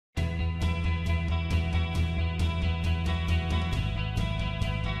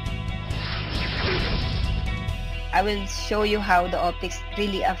I will show you how the optics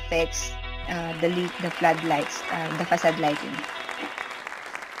really affects the floodlights, the facade lighting.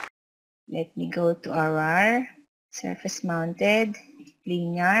 Let me go to our surface mounted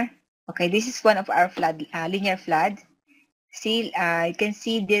linear. Okay, this is one of our flood linear flood. See, you can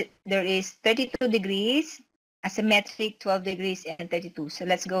see that there is 32 degrees, asymmetric 12 degrees, and 32. So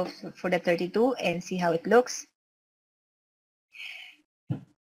let's go for the 32 and see how it looks.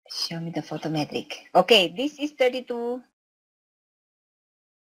 Show me the photometric. Okay, this is 32.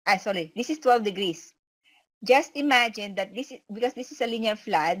 Sorry, this is 12 degrees. Just imagine that this is, because this is a linear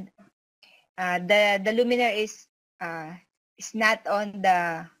flood, the luminaire is not on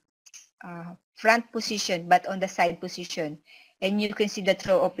the front position, but on the side position. And you can see the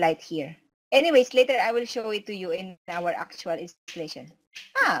throw of light here. Anyways, later I will show it to you in our actual installation.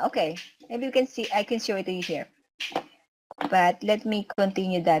 Okay. Maybe you can see, I can show it to you here. But let me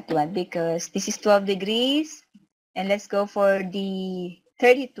continue that one because this is 12 degrees. And let's go for the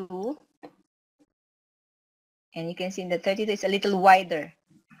 32. And you can see in the 32, it's a little wider.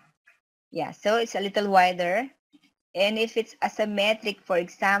 Yeah, so it's a little wider. And if it's asymmetric, for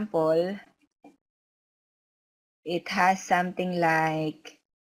example, it has something like,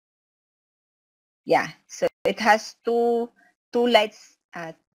 yeah, so it has two lights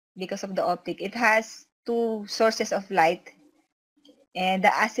because of the optic. It has two sources of light. And the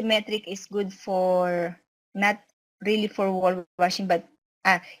asymmetric is good for, not really for wall washing, but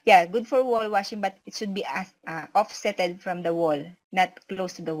yeah, good for wall washing, but it should be offsetted from the wall, not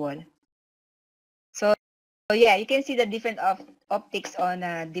close to the wall. So yeah, you can see the different optics on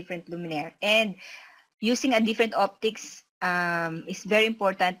a different luminaire. And using a different optics is very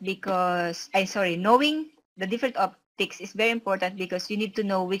important because, knowing the different optics is very important because you need to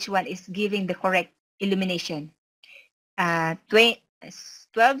know which one is giving the correct illumination. 12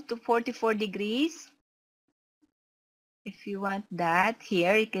 to 44 degrees. If you want that,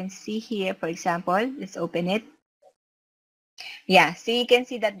 here you can see here, for example, let's open it. Yeah, so you can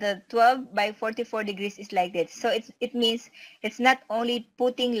see that the 12 by 44 degrees is like this. So it means it's not only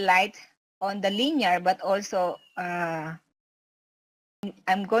putting light on the linear, but also I'm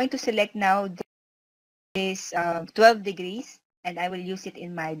going to select now this 12 degrees, and I will use it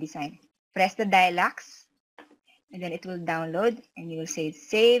in my design. Press the dialux, and then it will download, and you will say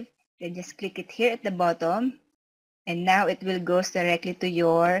save. Then just click it here at the bottom, and now it will go directly to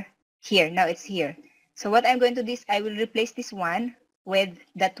your here. Now it's here. So what I'm going to do is I will replace this one with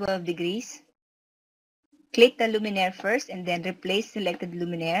the 12 degrees. Click the luminaire first, and then replace selected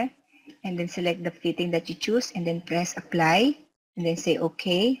luminaire, and then select the fitting that you choose, and then press apply, and then say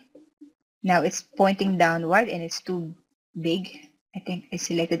okay. Now it's pointing downward and it's too big. I think I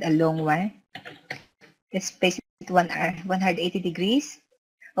selected a long one. Let's place it 180 degrees.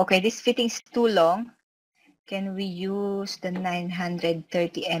 Okay, this fitting is too long. Can we use the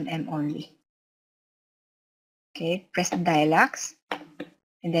 930 mm only? Okay, press the dialux,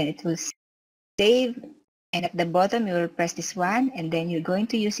 and then it will save. And at the bottom, you will press this one, and then you're going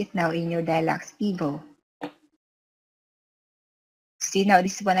to use it now in your dialux Evo. See, now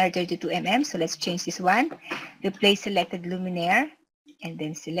this is 132 mm, so let's change this one. Replace selected luminaire, and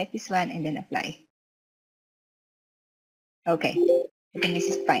then select this one, and then apply. Okay, I think this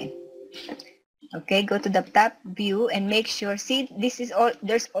is fine. Okay, go to the top view and make sure, see, this is all,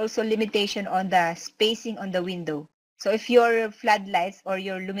 there's also limitation on the spacing on the window. So if your floodlights or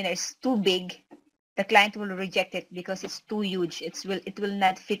your luminaire is too big, the client will reject it because it's too huge. It will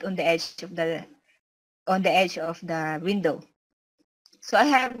not fit on the edge of the window. So I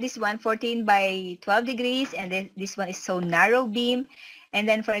have this one 14 by 12 degrees, and then this one is so narrow beam. And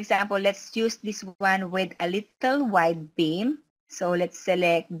then, for example, let's use this one with a little wide beam. So let's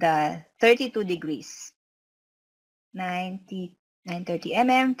select the 32 degrees. 930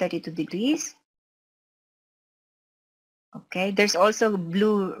 mm, 32 degrees. Okay, there's also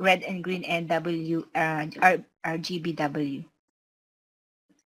blue, red, and green, and RGBW.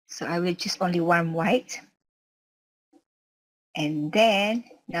 So I will choose only warm white. And then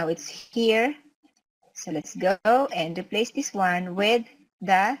now it's here. So let's go and replace this one with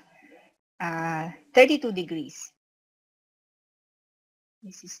the 32 degrees.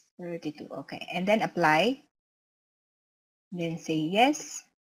 This is 32. Okay. And then apply. Then say yes.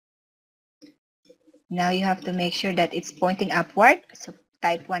 Now you have to make sure that it's pointing upward. So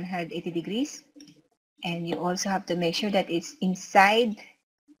type 180 degrees. And you also have to make sure that it's inside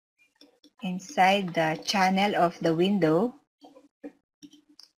the channel of the window.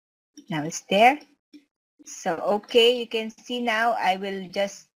 Now it's there. So, okay, you can see now I will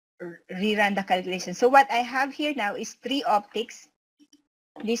just rerun the calculation. So what I have here now is 3 optics.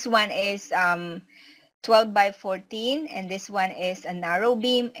 This one is 12 by 14, and this one is a narrow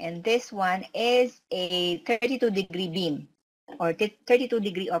beam, and this one is a 32-degree beam or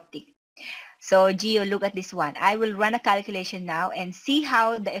 32-degree optic. So Gio, look at this one. I will run a calculation now and see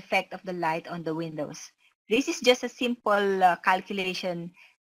how the effect of the light on the windows. This is just a simple calculation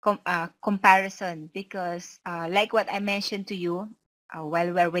comparison because like what I mentioned to you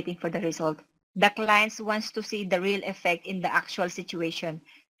while we're waiting for the result, the clients wants to see the real effect in the actual situation.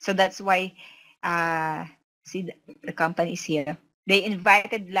 So that's why see the companies here. They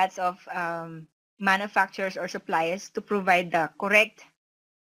invited lots of manufacturers or suppliers to provide the correct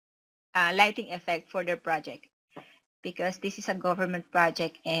lighting effect for their project, because this is a government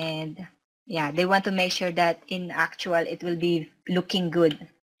project, and yeah, they want to make sure that in actual it will be looking good.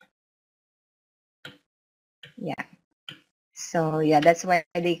 Yeah, so yeah, that's why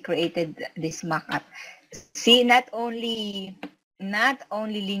they created this mock-up. See, not only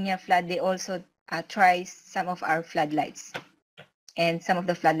linear flood, they also try some of our floodlights and some of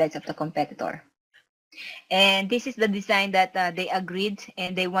the floodlights of the competitor. And this is the design that they agreed,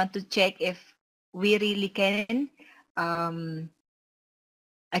 and they want to check if we really can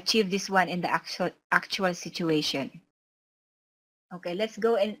achieve this one in the actual situation. Okay, let's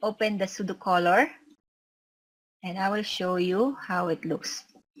go and open the pseudo color, and I will show you how it looks.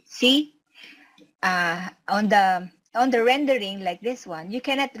 See, on the rendering like this one, you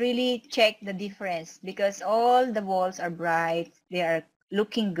cannot really check the difference because all the walls are bright. They are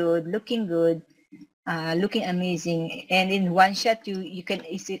looking good, looking amazing. And in one shot, you can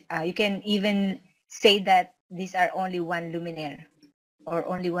even say that these are only one luminaire or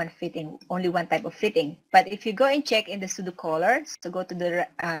only one fitting, only one type of fitting. But if you go and check in the pseudo color, so go to the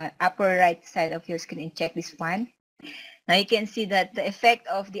upper right side of your screen and check this one. Now you can see that the effect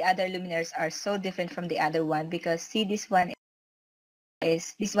of the other luminaires are so different from the other one, because see, this one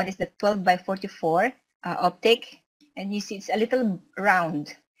is the 12 by 44 optic, and you see it's a little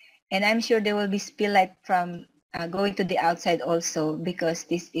round, and I'm sure there will be spill light from going to the outside also, because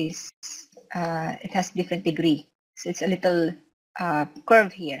this is it has different degree, so it's a little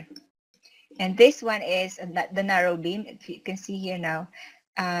curve here. And this one is the narrow beam. If you can see here now,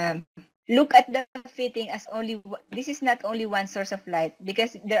 look at the fitting as only, this is not only one source of light,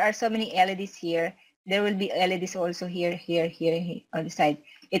 because there are so many LEDs here. There will be LEDs also here on the side.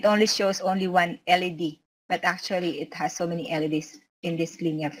 It only shows only one LED, but actually it has so many LEDs in this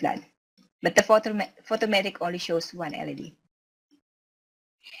linear flood. But the photometric only shows one LED.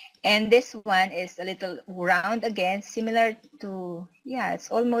 And this one is a little round again, similar to, yeah, it's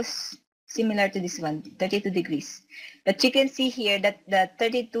almost similar to this one, 32 degrees. But you can see here that the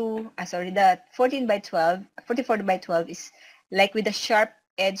 14 by 12, 44 by 12 is like with a sharp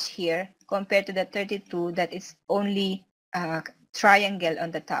edge here compared to the 32 that is only triangle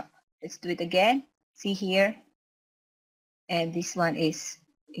on the top. Let's do it again. See here. And this one is,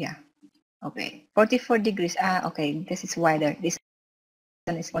 yeah, okay, 44 degrees. Okay, this is wider. This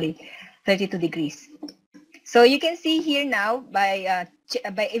one is only 32 degrees. So you can see here now by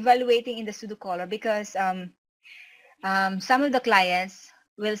evaluating in the pseudo color, because some of the clients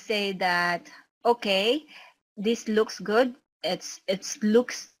will say that, okay, this looks good. It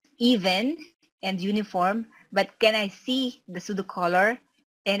looks even and uniform, but can I see the pseudo color?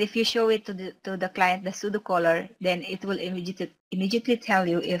 And if you show it to the client the pseudo color, then it will immediately tell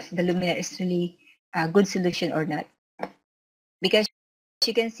you if the luminaire is really a good solution or not. Because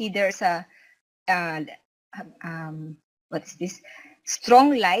you can see there's a what's this,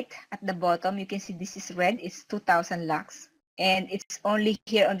 strong light at the bottom. You can see this is red. It's 2000 lux, and it's only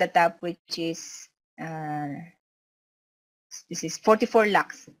here on the top, which is this is 44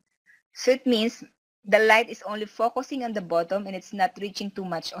 lux. So it means the light is only focusing on the bottom, and it's not reaching too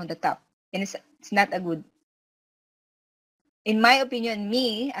much on the top, and it's not a good. In my opinion,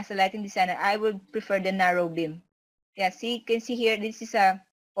 me as a lighting designer, I would prefer the narrow beam. Yeah, see, you can see here, this is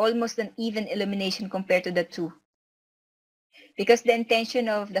almost an even illumination compared to the two. Because the intention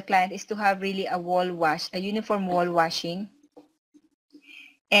of the client is to have really a wall wash, a uniform wall washing.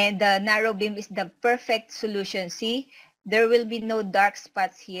 And the narrow beam is the perfect solution. See, there will be no dark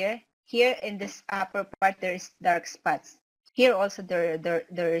spots here. Here in this upper part, there's dark spots. Here also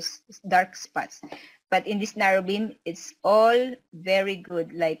there's dark spots. But in this narrow beam, it's all very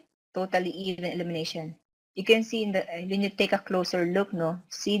good, like totally even illumination. You can see in the, when you take a closer look, no,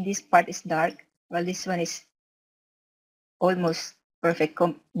 see this part is dark, while this one is almost perfect.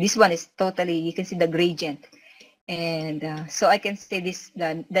 This one is totally, you can see the gradient. And so I can say this,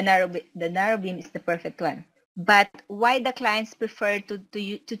 the narrow beam is the perfect one. But why the clients prefer to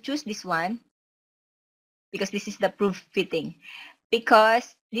choose this one? Because this is the proof fitting.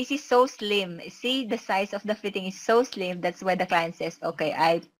 Because this is so slim. See, the size of the fitting is so slim. That's why the client says, okay,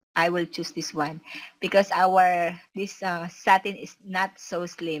 I will choose this one because this satin is not so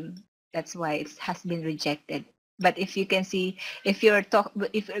slim. That's why it has been rejected. But if you can see, if you're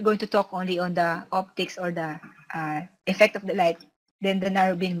going to talk only on the optics or the effect of the light, then the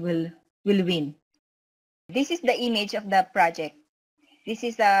narrow beam will win. This is the image of the project. This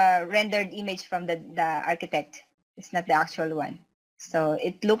is a rendered image from the architect. It's not the actual one. So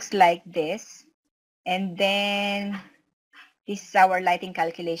it looks like this. And then this is our lighting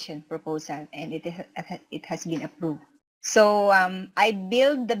calculation proposal, and it has been approved. So I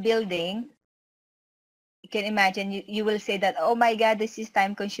build the building. You can imagine, you will say that, oh my God, this is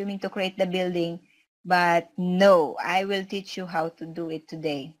time consuming to create the building. But no, I will teach you how to do it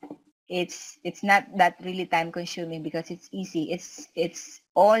today. It's not that really time consuming because it's easy. It's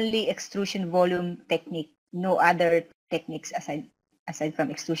only extrusion volume technique, no other techniques aside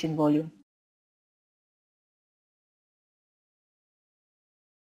from extrusion volume.